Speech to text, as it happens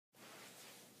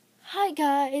Hi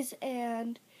guys,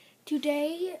 and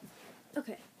today,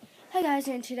 okay. Hi guys,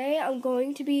 and today I'm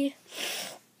going to be,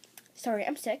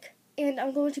 I'm sick, and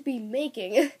I'm going to be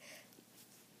making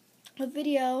a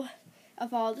video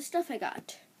of all the stuff I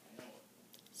got.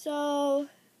 So,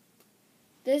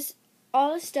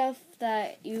 all the stuff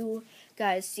that you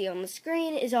guys see on the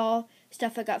screen is all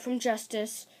stuff I got from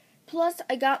Justice. Plus,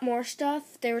 I got more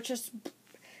stuff. They were just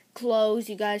clothes.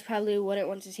 You guys probably wouldn't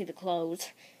want to see the clothes.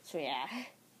 So,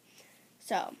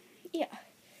 yeah.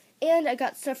 And I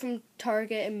got stuff from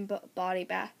Target and Body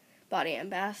and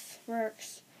Bath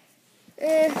Works.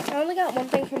 I only got one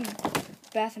thing from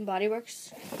Bath and Body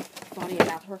Works. Body and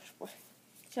Bath Works.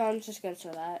 So I'm just going to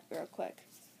show that real quick.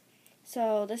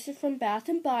 So this is from Bath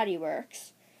and Body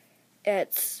Works.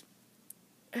 It's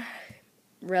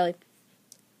really,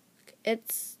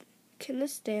 can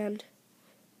this stand?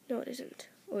 No, it isn't.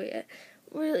 Oh yeah,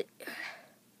 really.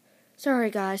 Sorry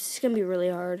guys, it's going to be really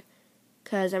hard.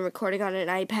 Because I'm recording on an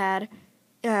iPad,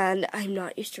 and I'm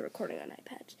not used to recording on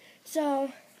iPads.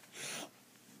 So,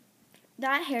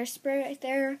 that hairspray right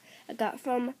there, I got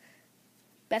from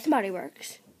Bath & Body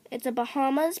Works. It's a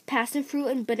Bahamas passion fruit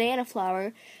and banana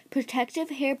flower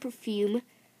protective hair perfume,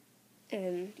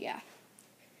 and yeah.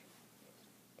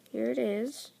 Here it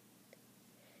is.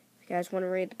 If you guys want to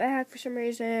read the back for some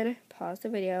reason, pause the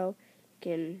video. You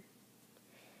can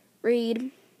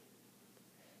read,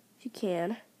 if you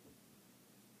can.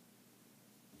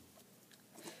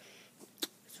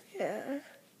 Yeah.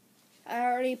 I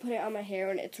already put it on my hair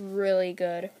and it's really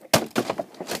good.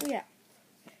 So yeah.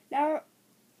 Now,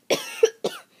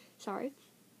 sorry.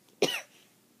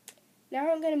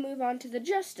 Now I'm going to move on to the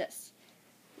Justice.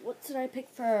 What should I pick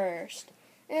first?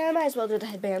 I might as well do the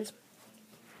headbands.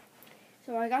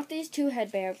 So I got these two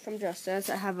headbands from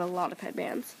Justice. I have a lot of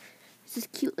headbands. This is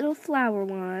cute little flower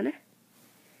one.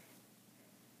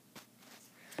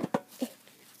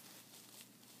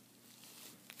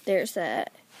 There's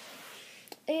that.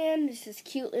 And this is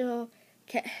cute little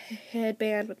cat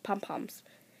headband with pom-poms.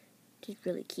 It's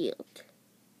really cute.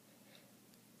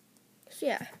 So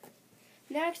yeah.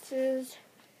 Next is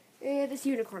this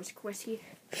unicorn squishy.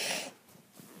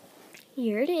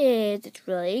 Here it is. It's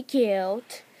really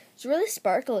cute. It's really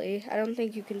sparkly. I don't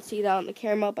think you can see that on the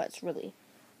camera, but it's really,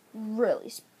 really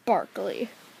sparkly.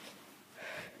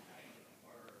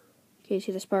 Can you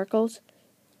see the sparkles?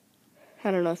 I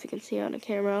don't know if you can see it on the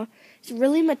camera. It's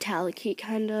really metallic-y,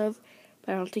 kind of,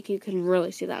 but I don't think you can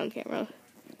really see that on camera.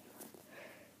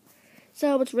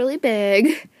 So, it's really big.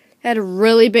 It had a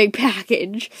really big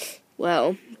package.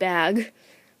 Well, bag.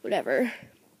 Whatever.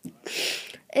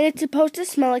 And it's supposed to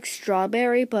smell like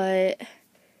strawberry, but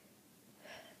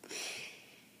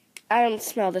I don't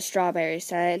smell the strawberry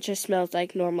scent. It just smells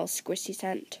like normal squishy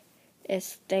scent-ish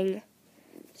thing.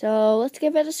 So, let's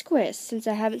give it a squish, since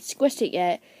I haven't squished it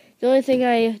yet. The only thing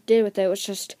I did with it was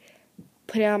just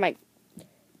put it on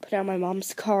my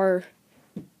mom's car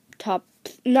top.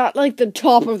 Not like the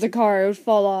top of the car, it would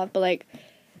fall off, but like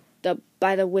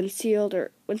by the windshield,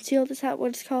 is that what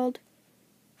it's called?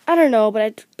 I don't know, but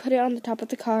I put it on the top of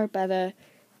the car by the,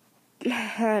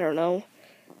 I don't know,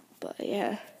 but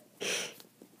yeah.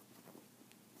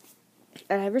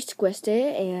 And I squished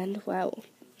it, and wow.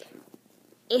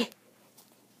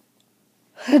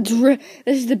 This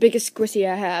is the biggest squishy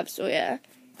I have, so yeah.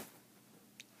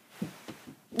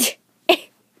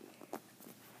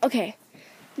 Okay,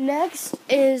 next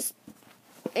is,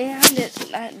 and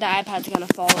the iPad's gonna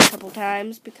fall a couple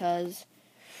times because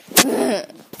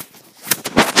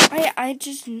I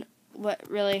just, what,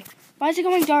 really? Why is it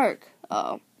going dark?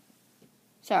 Oh,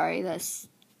 sorry, the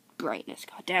brightness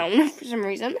got down for some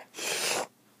reason.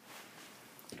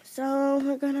 So,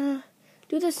 we're gonna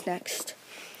do this next.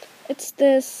 It's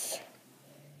this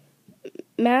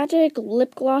Magic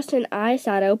Lip Gloss and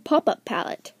Eyeshadow Pop-Up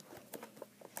Palette.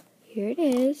 Here it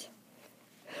is.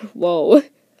 Whoa.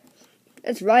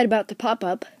 It's right about to pop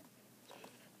up.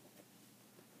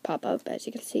 Pop up, as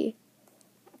you can see.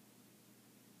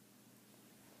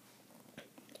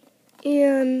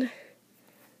 And,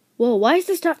 whoa, why is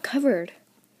this not covered?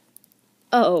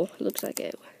 Uh-oh, looks like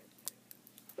it.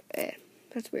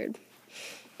 That's weird.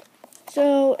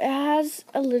 So, it has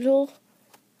a little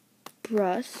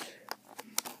brush.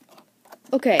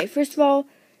 Okay, first of all,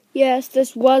 yes,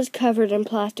 this was covered in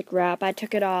plastic wrap. I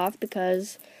took it off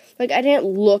because, I didn't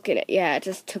look at it. Yeah, I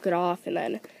just took it off and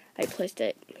then I placed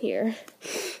it here.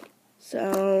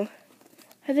 So,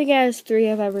 I think it has 3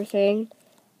 of everything.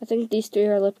 I think these 3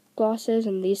 are lip glosses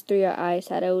and these 3 are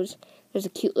eyeshadows. There's a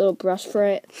cute little brush for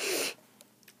it.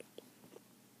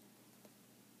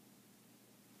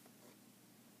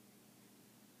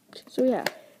 So yeah,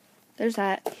 there's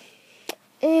that.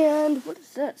 And what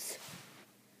is this?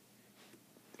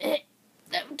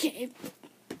 Okay.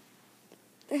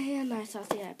 And I thought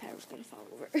the iPad was going to fall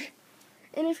over.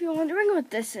 And if you're wondering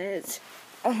what this is,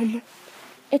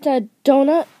 it's a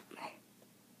donut.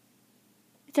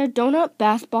 It's a donut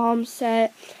bath bomb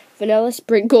set, vanilla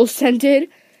sprinkle scented,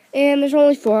 and there's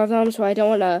only 4 of them, so I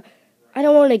don't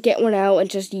want to get one out and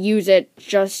just use it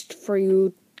just for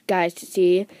you guys to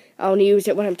see. I want to use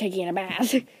it when I'm taking a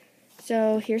bath.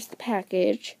 So here's the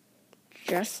package.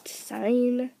 Just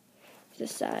sign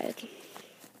this side.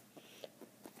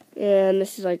 And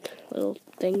this is like a little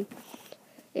thing.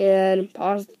 And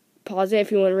pause it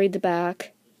if you want to read the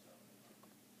back.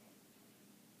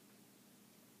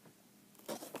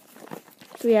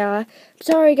 So yeah, I'm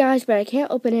sorry guys, but I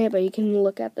can't open it, but you can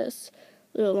look at this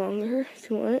a little longer if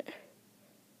you want.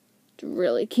 It's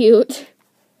really cute.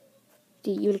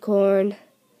 The unicorn,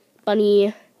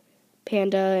 bunny,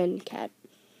 panda, and cat.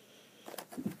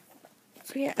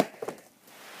 So yeah.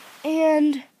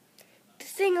 And the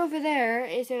thing over there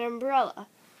is an umbrella.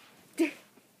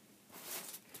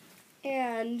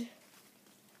 And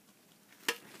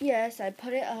yes, I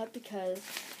put it up because,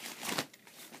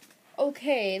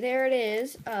 okay, there it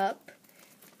is, up.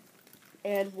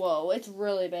 And whoa, it's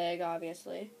really big,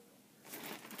 obviously.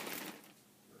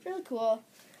 Really cool.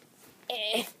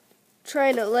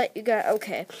 Trying to let you guys,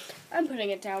 okay, I'm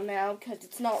putting it down now because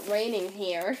it's not raining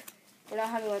here. We're not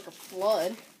having like a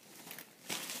flood.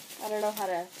 I don't know how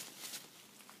to.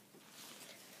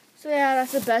 So yeah,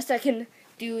 that's the best I can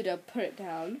do to put it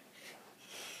down.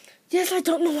 Yes, I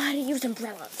don't know how to use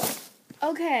umbrellas.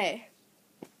 Okay,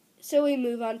 so we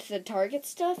move on to the Target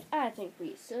stuff? I think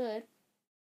we should.